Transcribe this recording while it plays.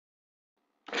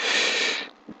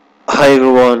Hi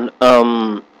everyone.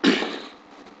 I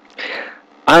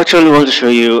actually want to show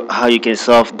you how you can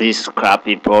solve this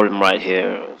crappy problem right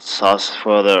here. Source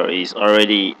further is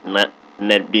already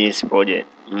NetBeans project,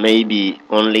 maybe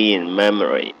only in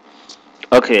memory.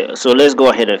 Okay, so let's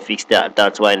go ahead and fix that.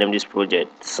 That's why I named this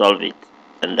project. Solve it,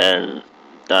 and then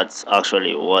that's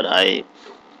actually what I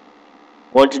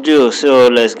want to do. So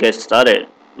let's get started.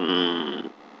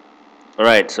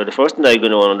 Alright, so the first thing that you're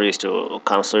going to want to do is to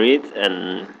cancel it,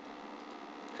 and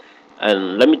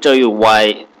let me tell you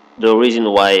why, the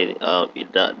reason why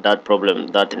that problem,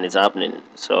 that thing is happening.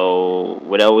 So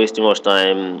without wasting much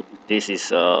time, this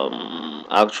is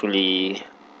actually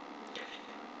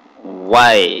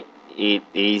why it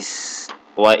is,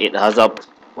 why it has up.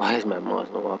 Why is my mouse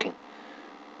not working?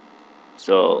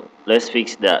 So let's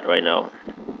fix that right now.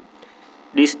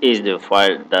 This is the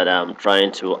file that I'm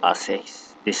trying to access.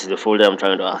 This is the folder I'm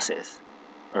trying to access.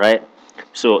 Right.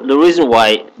 So the reason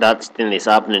why that thing is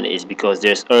happening is because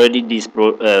there's already this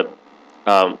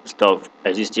stuff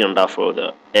existing on that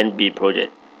folder, NB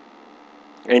project.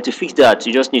 And to fix that,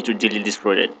 you just need to delete this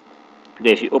project.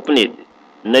 Because if you open it,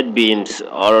 NetBeans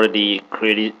already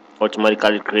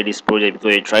automatically create this project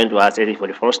because you're trying to access it for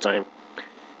the first time.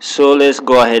 So let's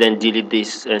go ahead and delete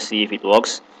this and see if it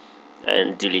works.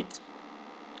 And delete,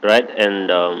 right?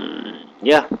 And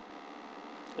yeah,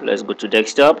 let's go to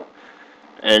desktop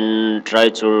and try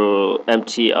to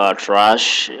empty our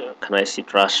trash. Can I see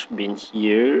trash bin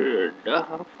here?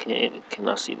 Okay,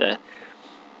 cannot see that.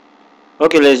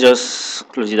 Okay, let's just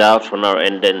close it out for now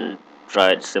and then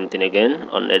try the same thing again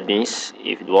on NetBeans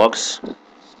if it works.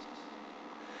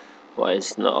 Why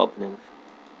it's not opening?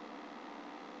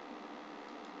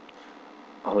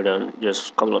 Hold on,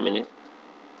 just a couple of minutes.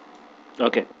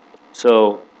 Okay,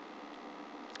 so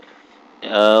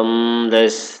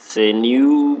let's say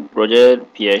new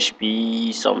project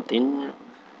PHP something,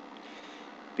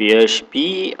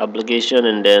 PHP application,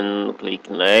 and then click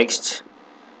next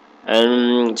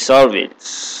and solve it.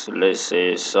 Let's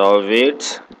say solve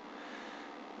it,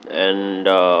 and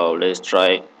let's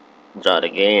try that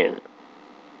again.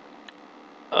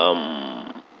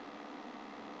 um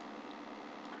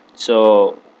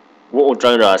so what we're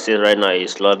trying to access right now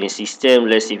is login system.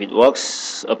 Let's see if it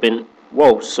works. Open.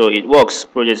 Whoa, so it works.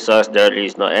 Project source directly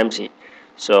is not empty.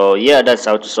 So yeah, that's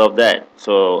how to solve that.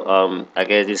 So I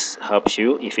guess this helps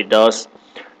you. If it does,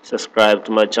 subscribe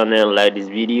to my channel, like this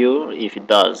video if it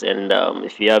does, and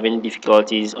if you have any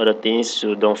difficulties, other things,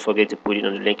 so don't forget to put it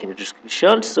on the link in the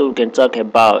description so we can talk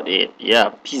about it.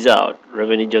 Yeah, peace out.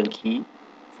 Revenue junkie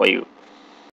for you.